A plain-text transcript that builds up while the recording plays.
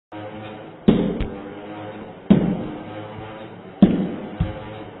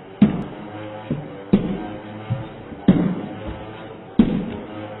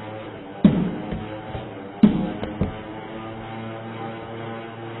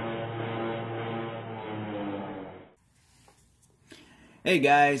Hey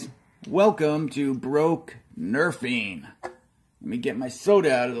guys, welcome to Broke Nerfing. Let me get my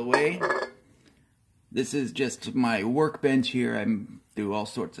soda out of the way. This is just my workbench here. I do all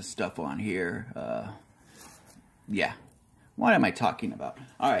sorts of stuff on here. Yeah, what am I talking about?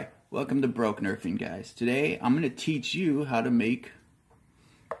 Alright, welcome to Broke Nerfing, guys. Today I'm going to teach you how to make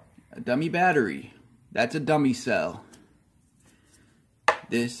a dummy battery. That's a dummy cell.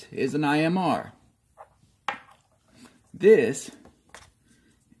 This is an IMR. This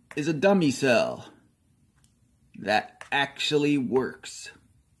is a dummy cell that actually works.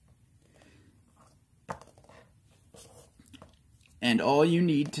 And all you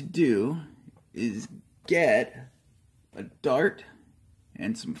need to do is get a dart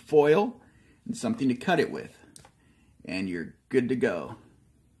and some foil and something to cut it with, and you're good to go.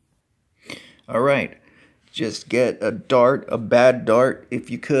 Alright, just get a dart, a bad dart if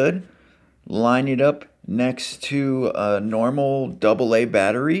you could, line it up next to a normal AA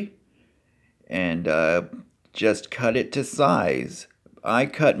battery and just cut it to size. I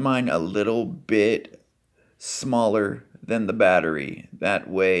cut mine a little bit smaller than the battery. That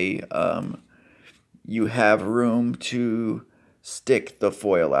way you have room to stick the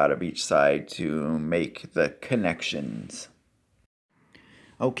foil out of each side to make the connections.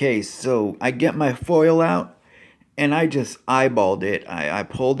 Okay, so I get my foil out and I just eyeballed it. I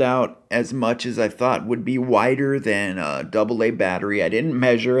pulled out as much as I thought would be wider than a AA battery. I didn't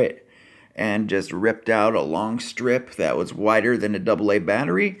measure it, and just ripped out a long strip that was wider than a AA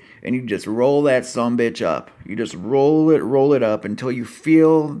battery, and you just roll that sumbitch up. You just roll it up until you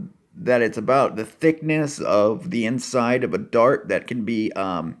feel that it's about the thickness of the inside of a dart that can be,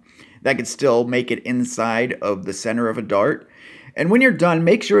 that can still make it inside of the center of a dart. And when you're done,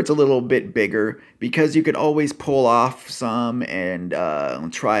 make sure it's a little bit bigger, because you could always pull off some and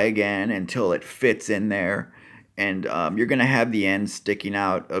try again until it fits in there. And you're going to have the end sticking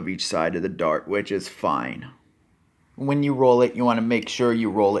out of each side of the dart, which is fine. When you roll it, you want to make sure you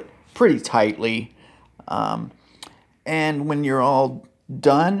roll it pretty tightly. And when you're all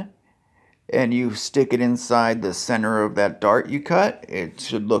done and you stick it inside the center of that dart you cut, it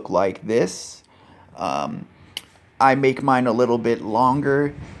should look like this. I make mine a little bit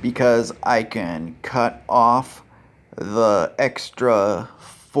longer because I can cut off the extra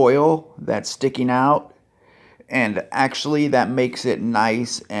foil that's sticking out, and actually that makes it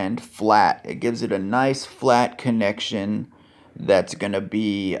nice and flat. It gives it a nice flat connection that's going to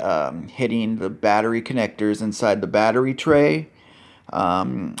be hitting the battery connectors inside the battery tray.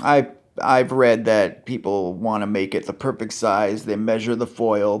 I've read that people want to make it the perfect size. They measure the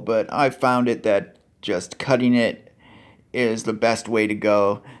foil, but I found it that just cutting it is the best way to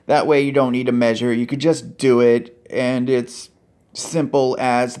go. That way you don't need to measure. You could just do it, and it's simple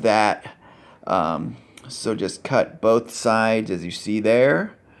as that. So just cut both sides as you see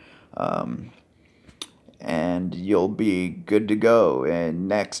there, and you'll be good to go. And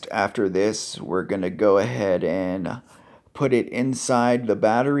next, after this, we're gonna go ahead and put it inside the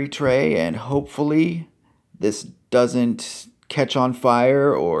battery tray, and hopefully this doesn't catch on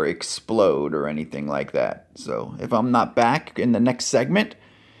fire or explode or anything like that. So if I'm not back in the next segment,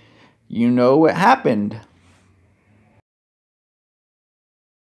 you know what happened.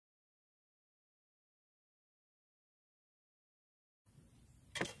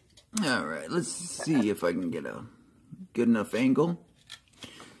 Alright, let's see if I can get a good enough angle.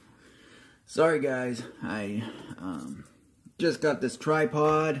 Sorry guys, I just got this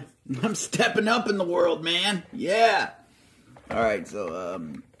tripod. I'm stepping up in the world, man. Yeah. Alright, so,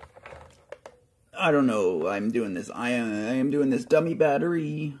 I don't know, I'm doing this. I am doing this dummy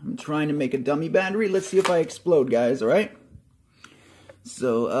battery. I'm trying to make a dummy battery. Let's see if I explode, guys, alright?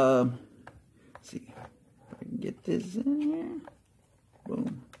 So, let's see if I can get this in here.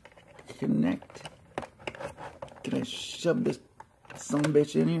 Boom. Connect. Can I shove this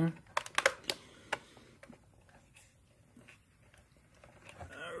sumbitch in here?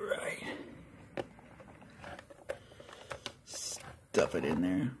 Alright. Stuff it in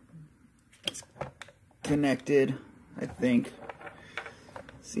there. It's connected, I think.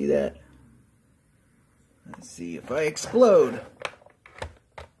 See that? Let's see if I explode.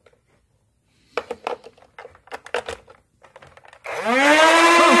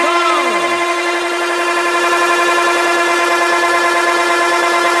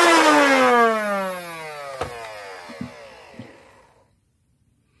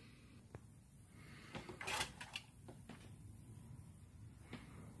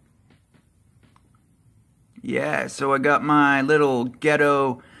 Yeah, so I got my little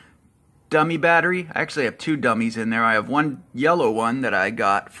ghetto dummy battery. I actually have two dummies in there. I have one yellow one that I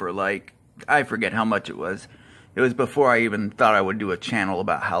got for like, I forget how much it was. It was before I even thought I would do a channel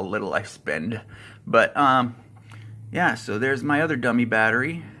about how little I spend. But, yeah, so there's my other dummy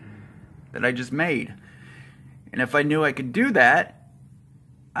battery that I just made. And if I knew I could do that,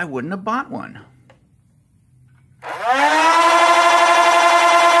 I wouldn't have bought one.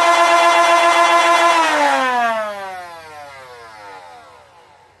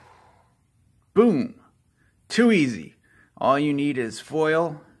 Boom. Too easy. All you need is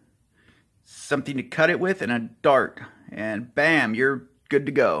foil, something to cut it with, and a dart. And bam, you're good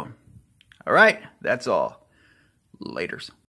to go. All right, that's all. Laters.